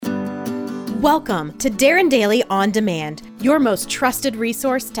Welcome to Darren Daily On Demand, your most trusted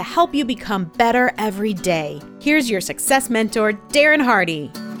resource to help you become better every day. Here's your success mentor, Darren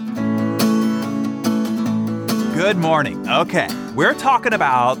Hardy. Good morning. Okay, we're talking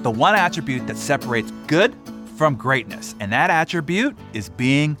about the one attribute that separates good from greatness, and that attribute is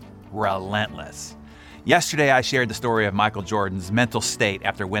being relentless. Yesterday, I shared the story of Michael Jordan's mental state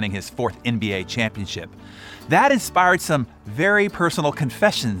after winning his fourth NBA championship. That inspired some very personal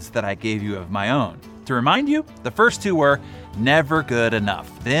confessions that I gave you of my own. To remind you, the first two were never good enough,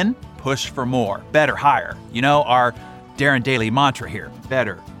 then push for more, better, higher. You know, our Darren Daily mantra here,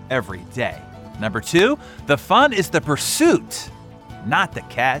 better every day. Number two, the fun is the pursuit, not the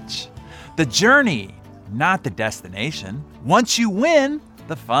catch. The journey, not the destination. Once you win,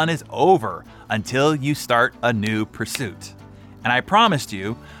 the fun is over until you start a new pursuit. And I promised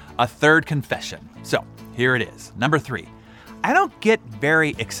you a third confession. So here it is. Number three, I don't get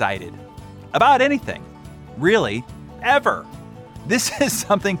very excited about anything, really, ever. This is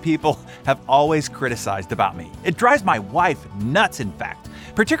something people have always criticized about me. It drives my wife nuts, in fact,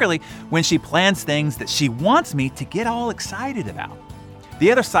 particularly when she plans things that she wants me to get all excited about.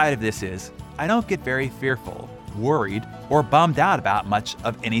 The other side of this is I don't get very fearful, worried, or bummed out about much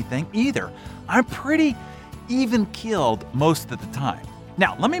of anything either. I'm pretty even-keeled most of the time.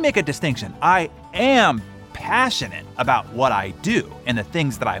 Now, let me make a distinction. I am passionate about what I do and the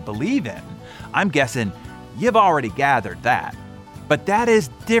things that I believe in. I'm guessing you've already gathered that. But that is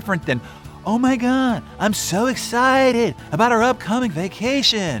different than, oh my God, I'm so excited about our upcoming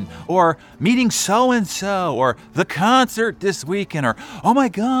vacation, or meeting so-and-so, or the concert this weekend, or oh my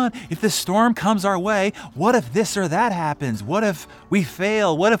God, if the storm comes our way, what if this or that happens? What if we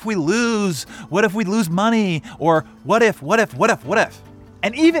fail? What if we lose? What if we lose money? Or what if?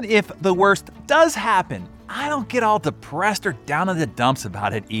 And even if the worst does happen, I don't get all depressed or down in the dumps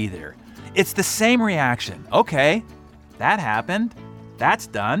about it either. It's the same reaction. Okay, that happened. That's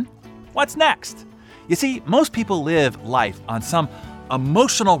done. What's next? You see, most people live life on some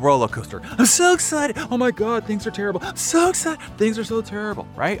emotional roller coaster. I'm so excited. Oh my God, things are terrible. I'm so excited. Things are so terrible,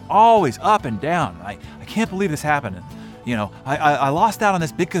 right? Always up and down. I can't believe this happened. You know, I lost out on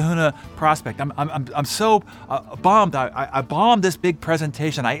this big kahuna prospect. I'm so bummed. I bombed this big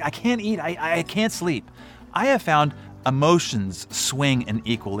presentation. I can't eat. I can't sleep. I have found emotions swing in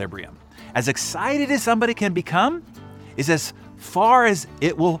equilibrium. As excited as somebody can become is as far as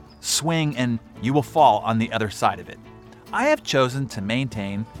it will swing, and you will fall on the other side of it. I have chosen to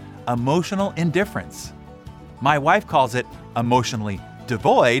maintain emotional indifference. My wife calls it emotionally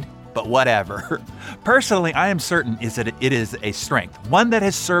devoid, but whatever. Personally, I am certain that it is a strength, one that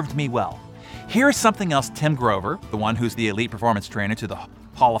has served me well. Here's something else Tim Grover, the one who's the elite performance trainer to the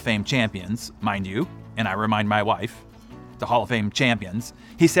Hall of Fame champions, mind you, and I remind my wife, the Hall of Fame champions,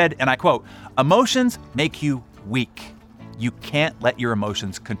 he said, and I quote, "Emotions make you weak. You can't let your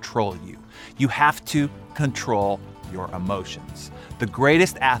emotions control you. You have to control your emotions." The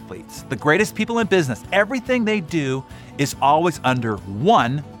greatest athletes, the greatest people in business, everything they do is always under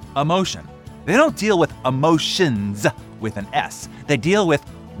one emotion. They don't deal with emotions with an S. They deal with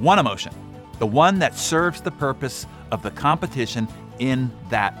one emotion, the one that serves the purpose of the competition in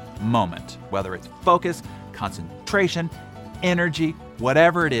that moment, whether it's focus, concentration, energy,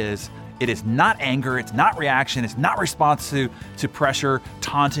 whatever it is. It is not anger, it's not reaction, it's not response to pressure,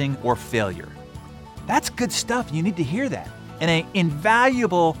 taunting, or failure. That's good stuff. You need to hear that. And an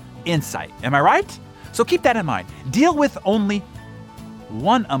invaluable insight. Am I right? So keep that in mind. Deal with only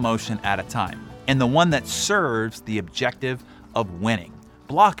one emotion at a time, and the one that serves the objective of winning.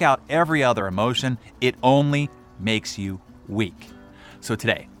 Block out every other emotion. It only makes you weak. So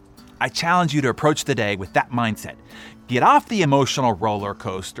today, I challenge you to approach the day with that mindset. Get off the emotional roller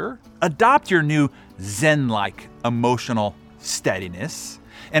coaster, adopt your new Zen-like emotional steadiness,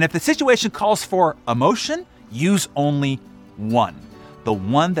 and if the situation calls for emotion, use only one, the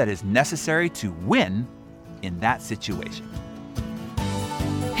one that is necessary to win in that situation.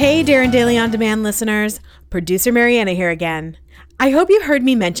 Hey, Darren Daily On Demand listeners, producer Mariana here again. I hope you heard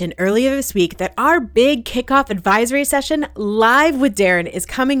me mention earlier this week that our big kickoff advisory session live with Darren is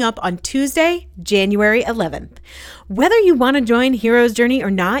coming up on Tuesday, January 11th. Whether you want to join Hero's Journey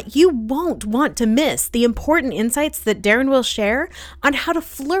or not, you won't want to miss the important insights that Darren will share on how to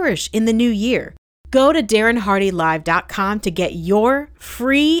flourish in the new year. Go to DarrenHardyLive.com to get your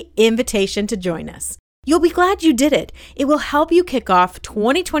free invitation to join us. You'll be glad you did it. It will help you kick off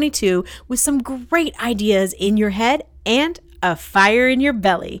 2022 with some great ideas in your head and a fire in your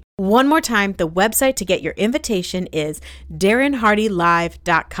belly. One more time, the website to get your invitation is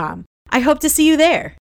DarrenHardyLive.com. I hope to see you there.